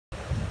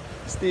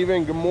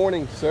Steven, good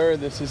morning, sir.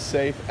 This is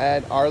Safe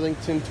at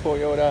Arlington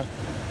Toyota.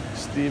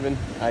 Steven,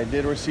 I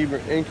did receive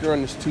your anchor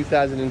on this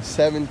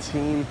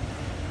 2017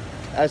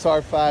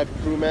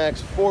 SR5 Crew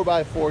Max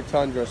 4x4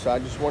 Tundra. So I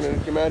just wanted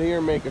to come out here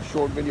and make a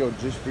short video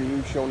just for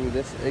you, showing you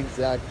this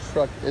exact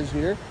truck is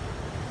here.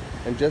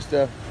 And just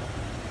to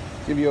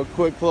give you a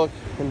quick look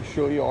and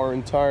show you our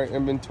entire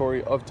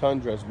inventory of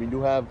Tundras. We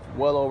do have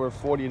well over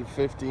 40 to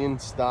 50 in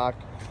stock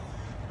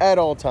at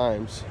all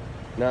times.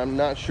 Now, I'm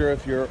not sure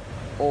if you're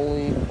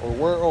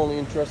we're only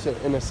interested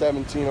in a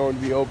 17 or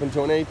would be open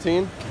to an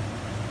 18.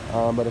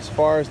 But as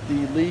far as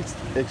the least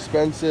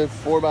expensive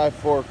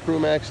 4x4 Crew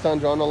Max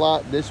Tundra on the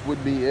lot, this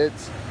would be it.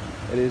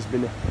 It has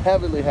been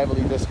heavily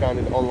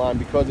discounted online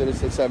because it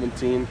is a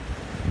 17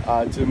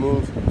 to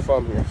move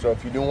from here. So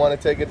if you do want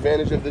to take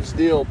advantage of this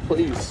deal,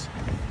 please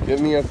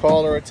give me a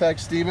call or a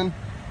text, Steven.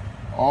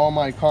 All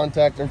my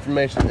contact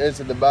information is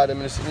at the bottom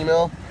of this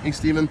email. Hey,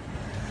 Steven.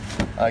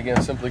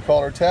 Again, simply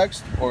call or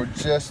text, or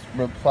just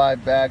reply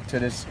back to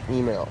this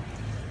email.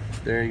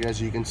 There you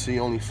guys, you can see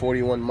only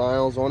 41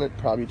 miles on it,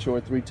 probably 2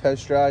 or 3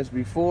 test drives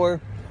before.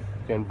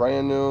 Again,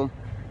 brand new.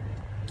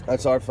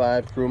 That's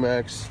SR5 Crew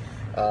Max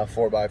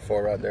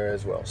 4x4 right there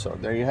as well. So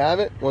there you have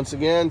it. Once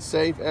again,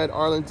 Safe at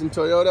Arlington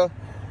Toyota.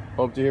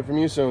 Hope to hear from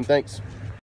you soon. Thanks.